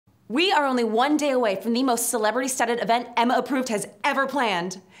We are only one day away from the most celebrity-studded event Emma Approved has ever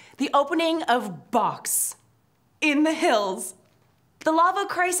planned. The opening of Box in the hills. The lava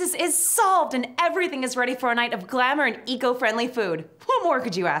crisis is solved and everything is ready for a night of glamour and eco-friendly food. What more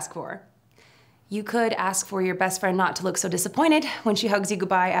could you ask for? You could ask for your best friend not to look so disappointed when she hugs you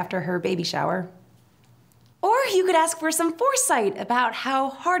goodbye after her baby shower. Or you could ask for some foresight about how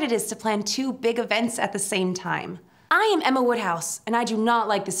hard it is to plan two big events at the same time. I am Emma Woodhouse, and I do not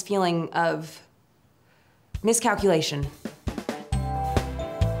like this feeling of miscalculation.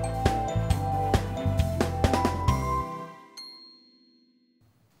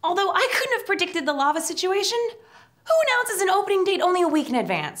 Although I couldn't have predicted the lava situation, who announces an opening date only a week in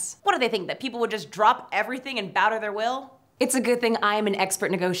advance? What do they think, that people would just drop everything and bow to their will? It's a good thing I am an expert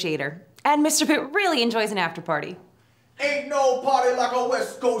negotiator, and Mr. Pitt really enjoys an after party. Ain't no party like a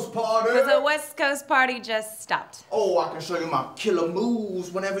West Coast party. Because a West Coast party just stopped. Oh, I can show you my killer moves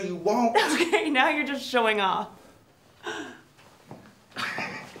whenever you want. Okay, now you're just showing off.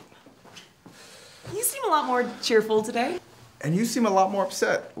 You seem a lot more cheerful today. And you seem a lot more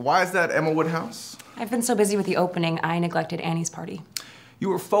upset. Why is that, Emma Woodhouse? I've been so busy with the opening, I neglected Annie's party. You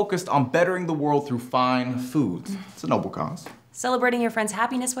were focused on bettering the world through fine foods. It's a noble cause. Celebrating your friend's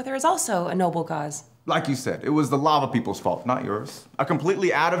happiness with her is also a noble cause. Like you said, it was the lava people's fault, not yours. A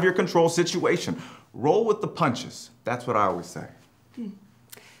completely out of your control situation. Roll with the punches. That's what I always say.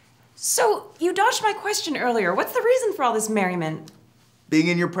 So, you dodged my question earlier. What's the reason for all this merriment? Being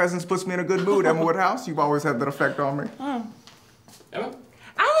in your presence puts me in a good mood, Emma Woodhouse. You've always had that effect on me. Oh. Emma?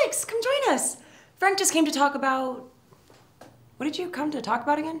 Alex, come join us. Frank just came to talk about... What did you come to talk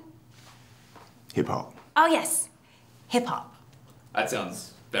about again? Hip-hop. Oh, yes. Hip-hop. That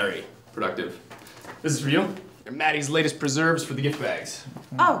sounds very productive. This is for you. They're Maddie's latest preserves for the gift bags.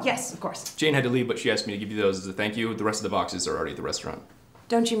 Oh, yes, of course. Jane had to leave, but she asked me to give you those as a thank you. The rest of the boxes are already at the restaurant.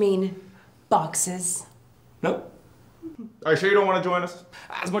 Don't you mean boxes? Nope. Are you sure you don't want to join us?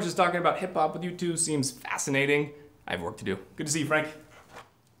 As much as talking about hip-hop with you two seems fascinating, I have work to do. Good to see you, Frank.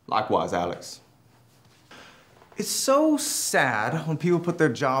 Likewise, Alex. It's so sad when people put their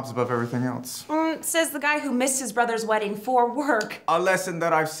jobs above everything else. Says the guy who missed his brother's wedding for work. A lesson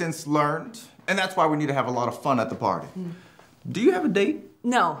that I've since learned, and that's why we need to have a lot of fun at the party. Do you have a date?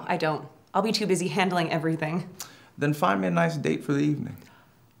 No, I don't. I'll be too busy handling everything. Then find me a nice date for the evening.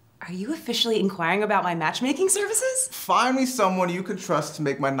 Are you officially inquiring about my matchmaking services? Find me someone you can trust to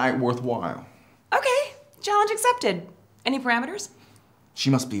make my night worthwhile. Okay, challenge accepted. Any parameters? She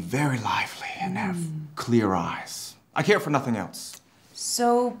must be very lively and have clear eyes. I care for nothing else.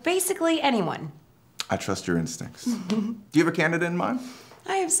 So basically anyone. I trust your instincts. Do you have a candidate in mind?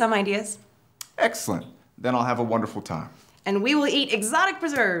 I have some ideas. Excellent. Then I'll have a wonderful time. And we will eat exotic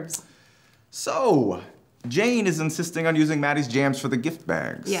preserves. So, Jane is insisting on using Maddie's jams for the gift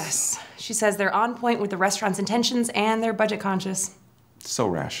bags. Yes. She says they're on point with the restaurant's intentions and they're budget conscious. So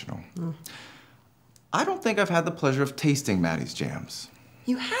rational. I don't think I've had the pleasure of tasting Maddie's jams.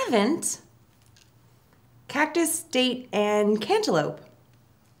 You haven't? Cactus, date, and cantaloupe.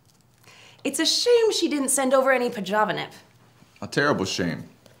 It's a shame she didn't send over any pajavanip. A terrible shame.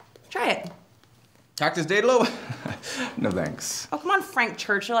 Try it. Cactus Datelo? No thanks. Oh, come on, Frank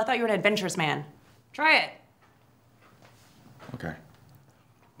Churchill. I thought you were an adventurous man. Try it. Okay.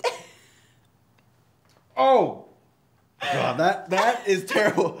 Oh! God, that is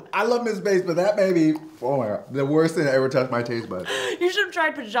terrible. I love Miss Bates, but that may be, oh my God, the worst thing that ever touched my taste bud. You should have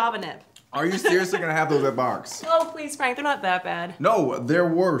tried pajavanip. Are you seriously gonna have those at Barks? Oh, please, Frank. They're not that bad. No, they're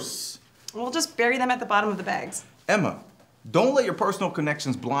worse. We'll just bury them at the bottom of the bags. Emma, don't let your personal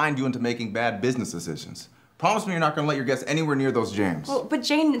connections blind you into making bad business decisions. Promise me you're not gonna let your guests anywhere near those jams. Well, but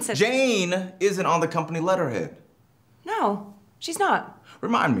Jane said... Jane isn't on the company letterhead. No, she's not.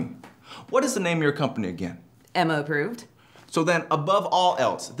 Remind me, what is the name of your company again? Emma Approved. So then, above all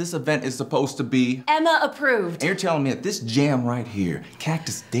else, this event is supposed to be... Emma Approved. And you're telling me that this jam right here,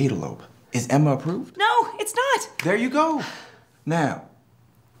 Cactus Datalope, is Emma approved? No, it's not. There you go. Now,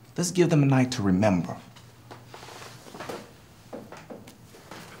 let's give them a night to remember.